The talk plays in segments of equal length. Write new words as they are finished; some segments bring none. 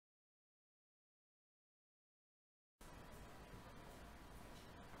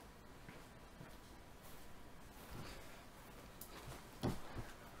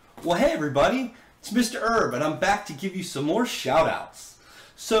Well, hey everybody, it's Mr. Herb, and I'm back to give you some more shout-outs.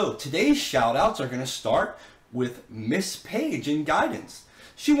 So today's shout-outs are going to start with Miss Page in Guidance.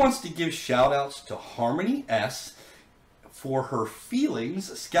 She wants to give shout-outs to Harmony S. for her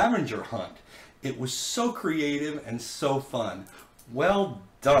Feelings scavenger hunt. It was so creative and so fun. Well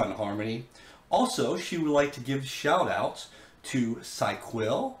done, Harmony. Also, she would like to give shout-outs to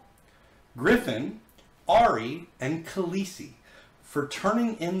Syquil, Griffin, Ari, and Khaleesi for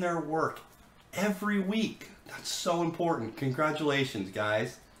turning in their work every week. That's so important. Congratulations,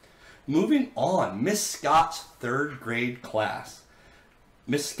 guys. Moving on, Miss Scott's 3rd grade class.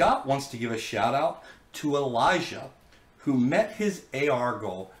 Miss Scott wants to give a shout out to Elijah, who met his AR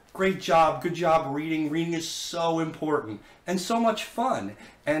goal. Great job, good job reading. Reading is so important and so much fun.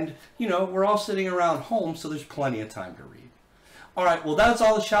 And, you know, we're all sitting around home, so there's plenty of time to read. All right, well, that's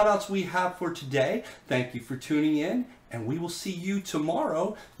all the shout outs we have for today. Thank you for tuning in, and we will see you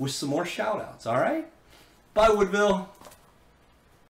tomorrow with some more shout outs, all right? Bye, Woodville.